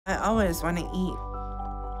I always want to eat.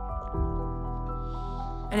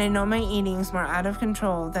 And I know my eating's more out of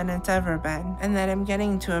control than it's ever been, and that I'm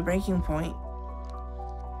getting to a breaking point.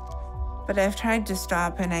 But I've tried to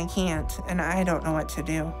stop and I can't, and I don't know what to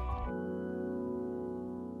do.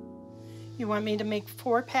 You want me to make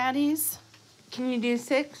 4 patties? Can you do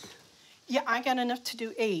 6? Yeah, I got enough to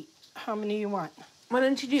do 8. How many you want? Why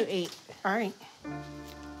don't you do 8? All right.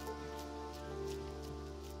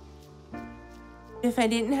 If I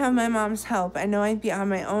didn't have my mom's help, I know I'd be on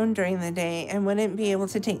my own during the day and wouldn't be able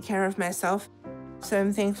to take care of myself, so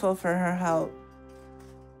I'm thankful for her help.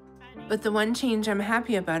 But the one change I'm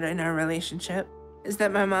happy about in our relationship is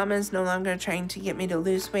that my mom is no longer trying to get me to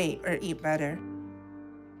lose weight or eat better.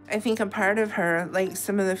 I think a part of her likes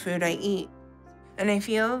some of the food I eat, and I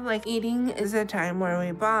feel like eating is a time where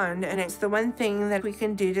we bond, and it's the one thing that we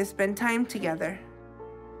can do to spend time together.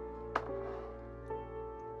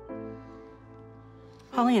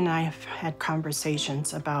 Holly and I have had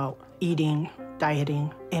conversations about eating,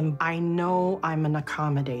 dieting, and I know I'm an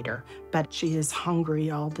accommodator, but she is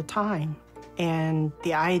hungry all the time. And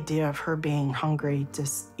the idea of her being hungry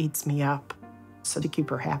just eats me up. So to keep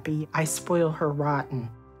her happy, I spoil her rotten.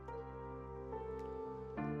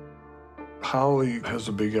 Holly has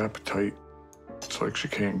a big appetite. It's like she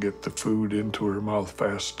can't get the food into her mouth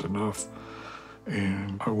fast enough.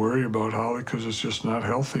 And I worry about Holly because it's just not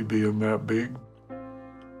healthy being that big.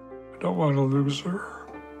 I don't want to lose her.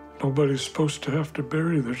 Nobody's supposed to have to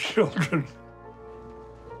bury their children.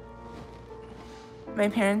 My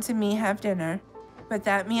parents and me have dinner, but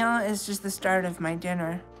that meal is just the start of my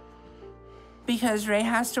dinner. Because Ray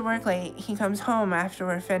has to work late, he comes home after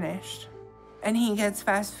we're finished. And he gets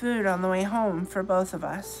fast food on the way home for both of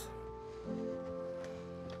us.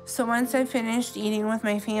 So once I've finished eating with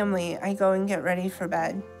my family, I go and get ready for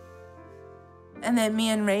bed. And then me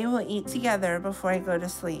and Ray will eat together before I go to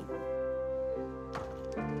sleep.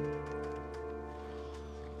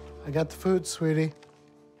 I got the food, sweetie.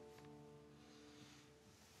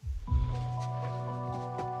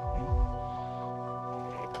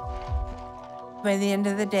 By the end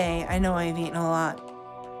of the day, I know I've eaten a lot.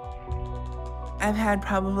 I've had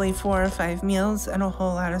probably 4 or 5 meals and a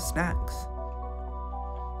whole lot of snacks.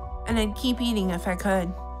 And I'd keep eating if I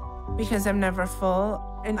could, because I'm never full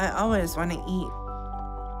and I always want to eat.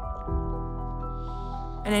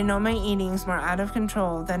 And I know my eating's more out of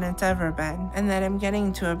control than it's ever been, and that I'm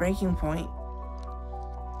getting to a breaking point.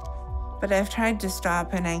 But I've tried to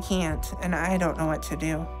stop and I can't, and I don't know what to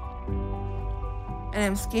do. And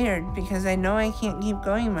I'm scared because I know I can't keep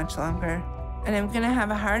going much longer. And I'm gonna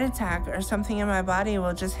have a heart attack or something in my body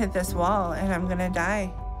will just hit this wall and I'm gonna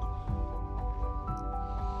die.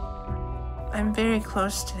 I'm very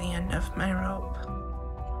close to the end of my rope.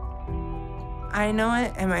 I know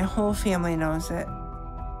it and my whole family knows it.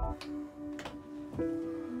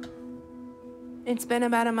 It's been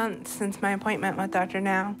about a month since my appointment with Dr.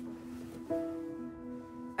 Now.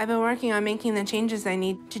 I've been working on making the changes I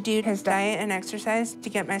need to do his diet and exercise to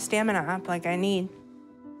get my stamina up like I need.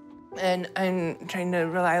 And I'm trying to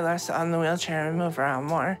rely less on the wheelchair and move around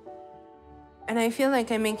more. And I feel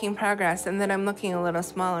like I'm making progress and that I'm looking a little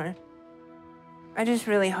smaller. I just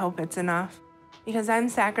really hope it's enough, because I'm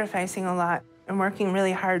sacrificing a lot and working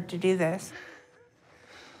really hard to do this.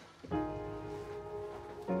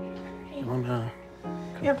 You wanna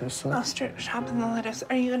cut this up? I'll start chopping the lettuce.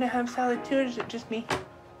 Are you gonna have salad too, or is it just me?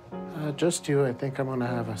 Just you. I think I'm gonna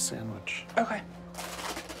have a sandwich. Okay.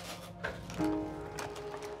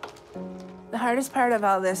 The hardest part of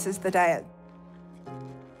all this is the diet.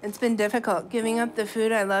 It's been difficult giving up the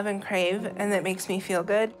food I love and crave and that makes me feel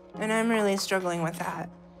good, and I'm really struggling with that.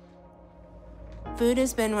 Food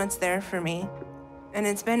has been what's there for me, and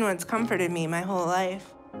it's been what's comforted me my whole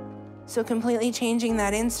life. So completely changing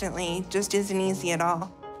that instantly just isn't easy at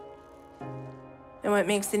all. And what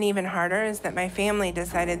makes it even harder is that my family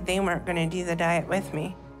decided they weren't gonna do the diet with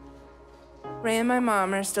me. Ray and my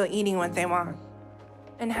mom are still eating what they want.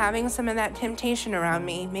 And having some of that temptation around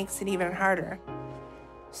me makes it even harder.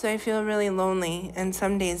 So I feel really lonely and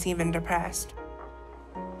some days even depressed.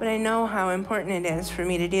 But I know how important it is for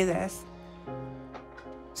me to do this.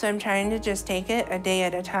 So I'm trying to just take it a day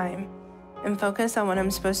at a time and focus on what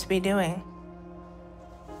I'm supposed to be doing.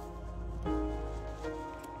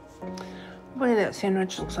 Boy, that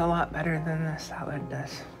sandwich looks a lot better than the salad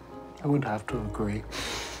does. I would have to agree.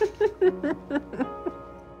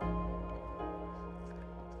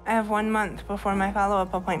 I have 1 month before my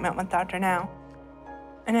follow-up appointment with Dr. Now.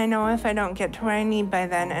 And I know if I don't get to where I need by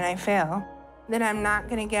then and I fail, then I'm not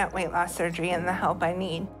gonna get weight loss surgery and the help I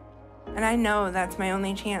need. And I know that's my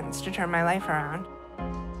only chance to turn my life around.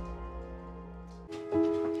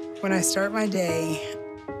 When I start my day,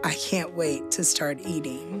 I can't wait to start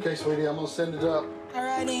eating. Okay, sweetie, I'm gonna send it up.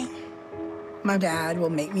 Alrighty. My dad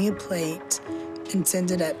will make me a plate and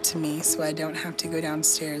send it up to me so I don't have to go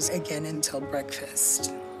downstairs again until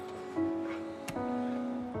breakfast.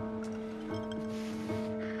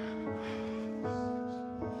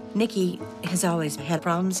 Nikki has always had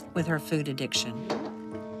problems with her food addiction.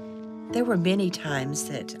 There were many times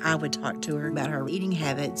that I would talk to her about her eating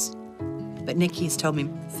habits, but Nikki has told me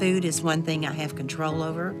food is one thing I have control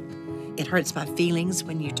over. It hurts my feelings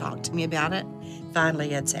when you talk to me about it.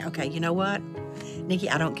 Finally, I'd say, okay, you know what? Nikki,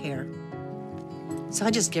 I don't care. So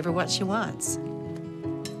I just give her what she wants.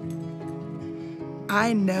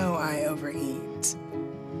 I know I overeat,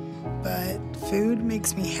 but food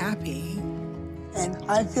makes me happy. And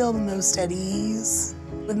I feel the most at ease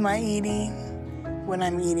with my eating when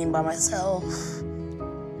I'm eating by myself,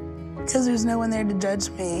 because there's no one there to judge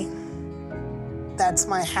me. That's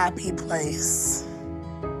my happy place.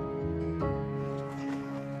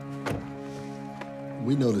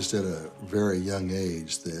 We noticed at a very young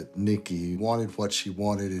age that Nikki wanted what she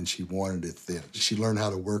wanted, and she wanted it then. She learned how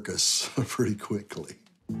to work us pretty quickly.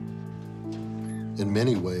 In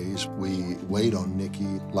many ways, we wait on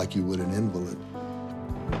Nikki like you would an invalid.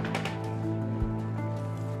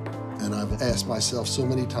 And I've asked myself so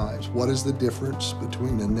many times, what is the difference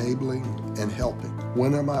between enabling and helping?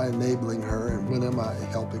 When am I enabling her and when am I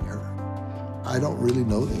helping her? I don't really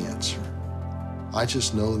know the answer. I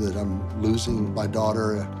just know that I'm losing my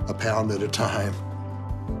daughter a pound at a time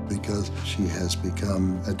because she has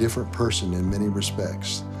become a different person in many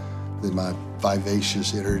respects than my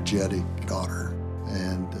vivacious, energetic daughter.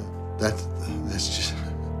 And that's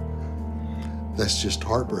just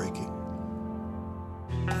heartbreaking.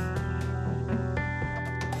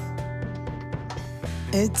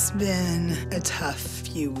 It's been a tough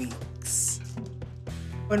few weeks.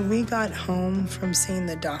 When we got home from seeing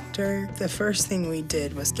the doctor, the first thing we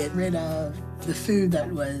did was get rid of the food that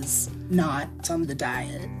was not on the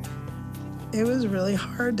diet. It was really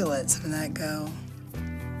hard to let some of that go.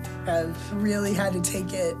 I've really had to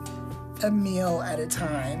take it a meal at a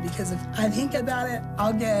time, because if I think about it,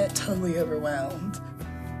 I'll get totally overwhelmed.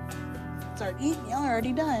 Start eating, y'all are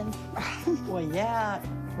already done. Well, yeah,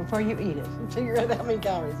 before you eat it, figure out how many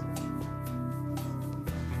calories.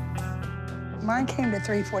 Mine came to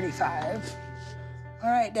 345. All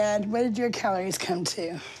right, Dad, what did your calories come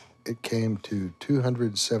to? It came to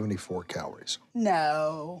 274 calories.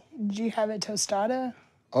 No. Did you have a tostada?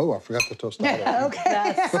 Oh, I forgot the tostada. Okay.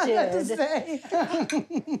 That's To good.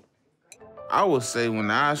 say. I would say when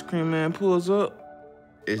the ice cream man pulls up,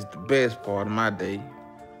 it's the best part of my day.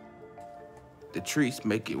 The treats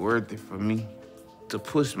make it worth it for me to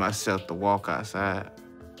push myself to walk outside.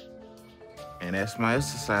 And that's my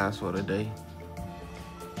exercise for the day.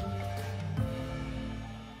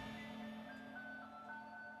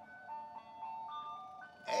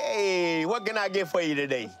 Hey, what can I get for you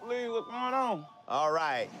today? Lee, what's going on? All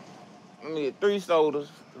right. Let me get 3 sodas,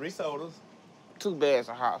 3 sodas, 2 bags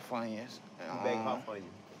of hot Funyuns, 2 bags hot for you.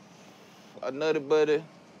 a Nutty Buddy,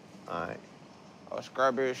 All right. a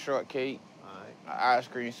strawberry shortcake, All right. an ice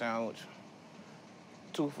cream sandwich,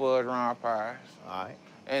 2 fudge round pies, All right.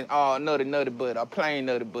 and Nutty Buddy, a plain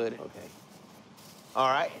Nutty Buddy. Okay. All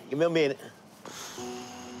right. Give me a minute.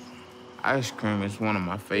 Ice cream is one of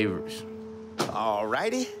my favorites. All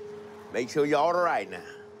righty. Make sure you order right now.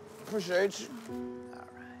 Appreciate you. All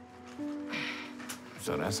right.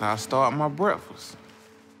 So that's how I start my breakfast,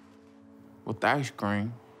 with the ice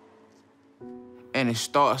cream. And it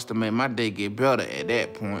starts to make my day get better at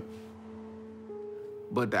that point.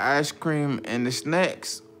 But the ice cream and the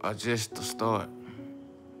snacks are just the start.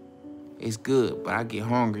 It's good, but I get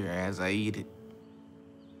hungrier as I eat it.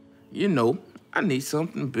 You know, I need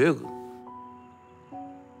something bigger.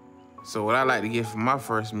 So what I like to get for my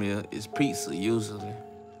first meal is pizza, usually.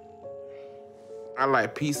 I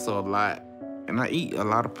like pizza a lot, and I eat a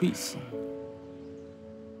lot of pizza.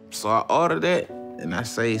 So I order that, and I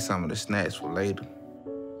save some of the snacks for later.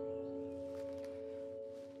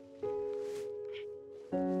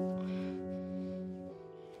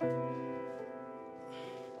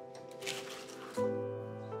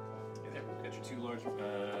 Got your 2 large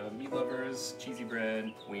meat lovers, cheesy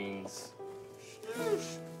bread, wings, and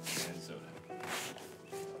soda.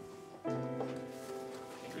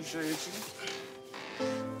 Appreciate you.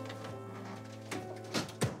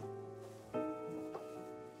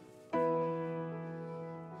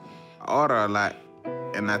 I order a lot,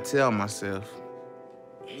 and I tell myself,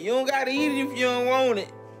 you don't gotta eat it if you don't want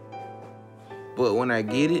it. But when I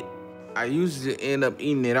get it, I usually end up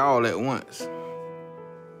eating it all at once.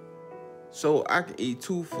 So I can eat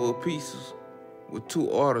 2 full pieces with 2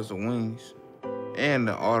 orders of wings and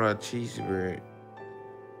an order of cheesy bread.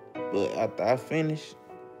 But after I finish,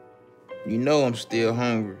 you know I'm still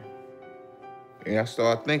hungry. And I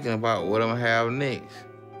start thinking about what I'm gonna have next.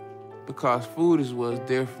 Because food is what's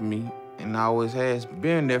there for me and always has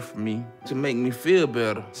been there for me to make me feel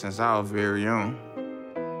better since I was very young.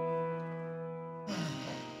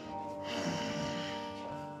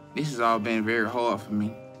 This has all been very hard for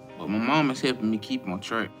me, but my mom is helping me keep on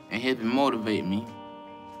track and helping motivate me.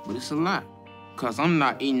 But it's a lot, because I'm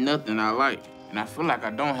not eating nothing I like, and I feel like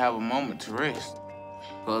I don't have a moment to rest.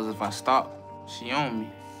 Because if I stop, she on me.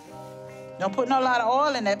 Don't put no lot of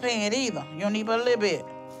oil in that pan either. You don't need but a little bit.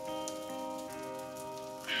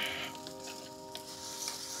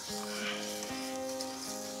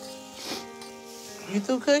 You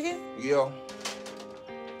through cooking? Yeah.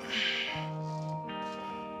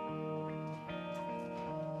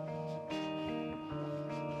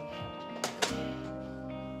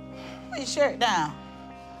 Put your shirt down.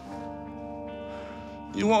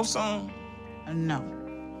 You want some? No.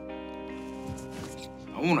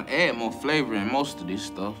 I want to add more flavor in most of this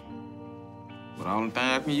stuff, but the only thing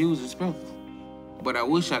I can use is pepper. But I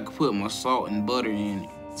wish I could put more salt and butter in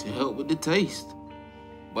it to help with the taste.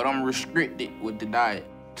 But I'm restricted with the diet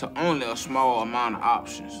to only a small amount of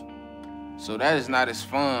options. So that is not as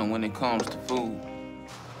fun when it comes to food.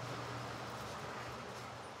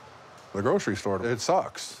 The grocery store, it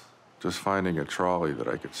sucks. Just finding a trolley that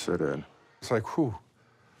I could sit in. It's like, whew,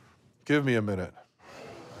 give me a minute.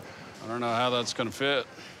 I don't know how that's gonna fit.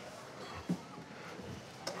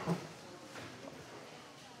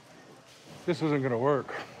 This isn't gonna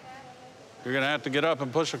work. You're gonna have to get up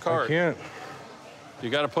and push a cart. I can't. You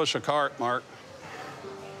gotta push a cart, Mark.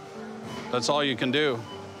 That's all you can do.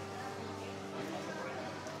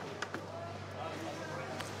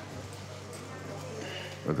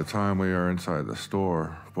 By the time we are inside the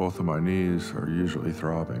store, both of my knees are usually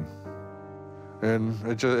throbbing. And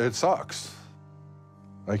it sucks.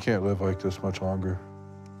 I can't live like this much longer.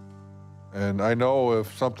 And I know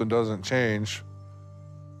if something doesn't change,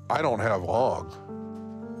 I don't have long.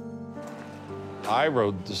 I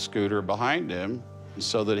rode the scooter behind him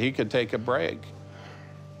so that he could take a break.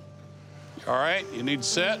 All right, you need to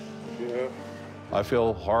sit? Yeah. I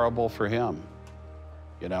feel horrible for him.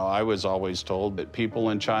 You know, I was always told that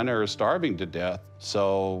people in China are starving to death,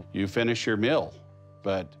 so you finish your meal.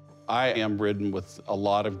 But I am ridden with a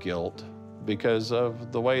lot of guilt because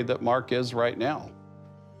of the way that Mark is right now.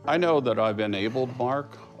 I know that I've enabled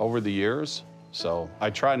Mark over the years, so I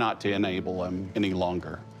try not to enable him any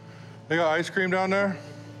longer. They got ice cream down there?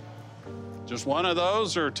 Just one of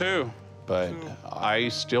those or two? But I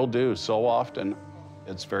still do so often.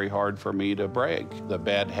 It's very hard for me to break the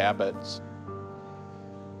bad habits.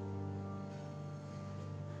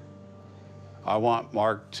 I want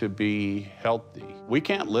Mark to be healthy. We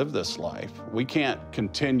can't live this life. We can't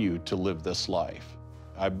continue to live this life.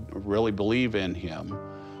 I really believe in him,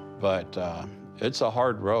 but it's a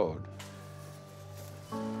hard road.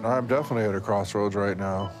 I'm definitely at a crossroads right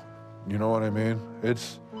now. You know what I mean?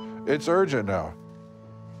 It's urgent now.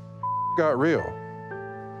 Got real.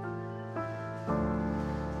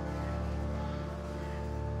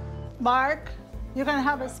 Mark, you're gonna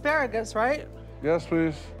have asparagus, right? Yes,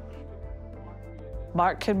 please.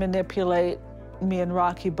 Mark can manipulate me and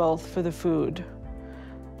Rocky both for the food.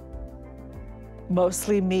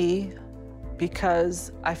 Mostly me,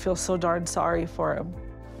 because I feel so darn sorry for him.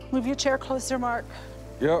 Move your chair closer, Mark.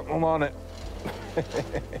 Yep, I'm on it.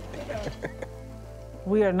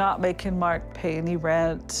 We are not making Mark pay any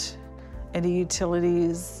rent, any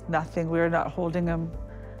utilities, nothing. We are not holding him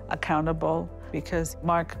accountable because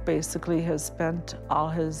Mark basically has spent all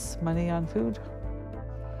his money on food.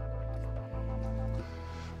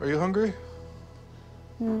 Are you hungry?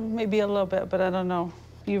 Maybe a little bit, but I don't know.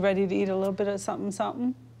 You ready to eat a little bit of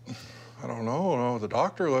something? I don't know. No, the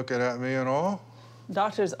doctor looking at me and all.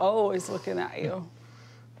 Doctor's always looking at you.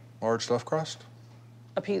 Large stuffed crust?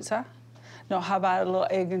 A pizza? No, how about a little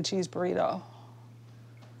egg and cheese burrito?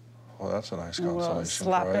 Well, that's a nice And consolation we'll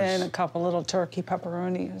slap price. in a couple little turkey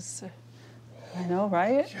pepperonis. I know,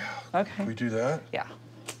 right? Yeah. Okay. Can we do that? Yeah.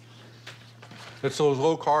 It's those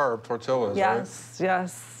low-carb tortillas, Yes,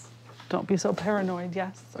 yes. Don't be so paranoid,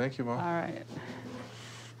 yes. Thank you, Mom. All right.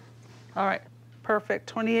 All right, perfect,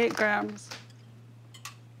 28 grams.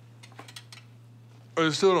 I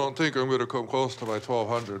still don't think I'm gonna come close to my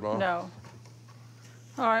 1,200, Mom. No.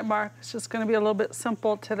 All right, Mark, it's just gonna be a little bit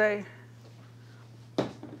simple today.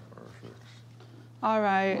 Perfect. All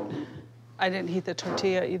right. I didn't heat the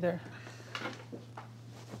tortilla either.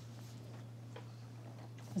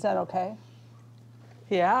 Is that okay?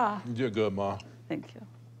 Yeah. You're good, Ma. Thank you.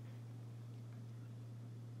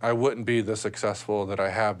 I wouldn't be the successful that I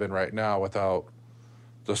have been right now without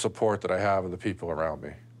the support that I have of the people around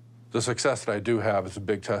me. The success that I do have is a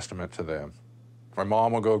big testament to them. My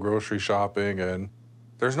mom will go grocery shopping and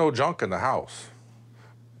there's no junk in the house.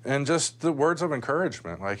 And just the words of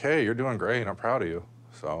encouragement, like, hey, you're doing great, I'm proud of you.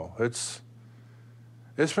 So it's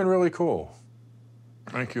been really cool.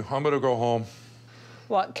 Thank you. I'm gonna go home.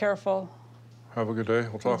 Walk careful. Have a good day.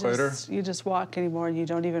 We'll talk later. You just walk anymore and you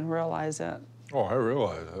don't even realize it. Oh, I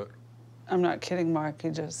realize it. I'm not kidding, Mark.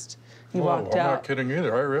 You Oh, walked out. I'm not kidding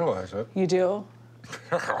either. I realize it. You do?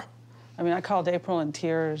 I mean, I called April in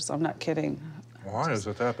tears. I'm not kidding. Why? Is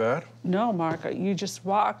it that bad? No, Mark. You just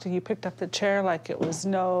walked and you picked up the chair like it was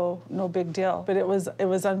no big deal. But it was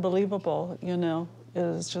unbelievable, you know. It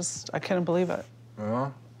was just, I couldn't believe it.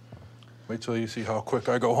 Wait till you see how quick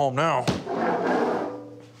I go home now.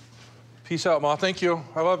 Peace out, Ma. Thank you.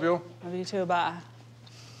 I love you. Love you too. Bye.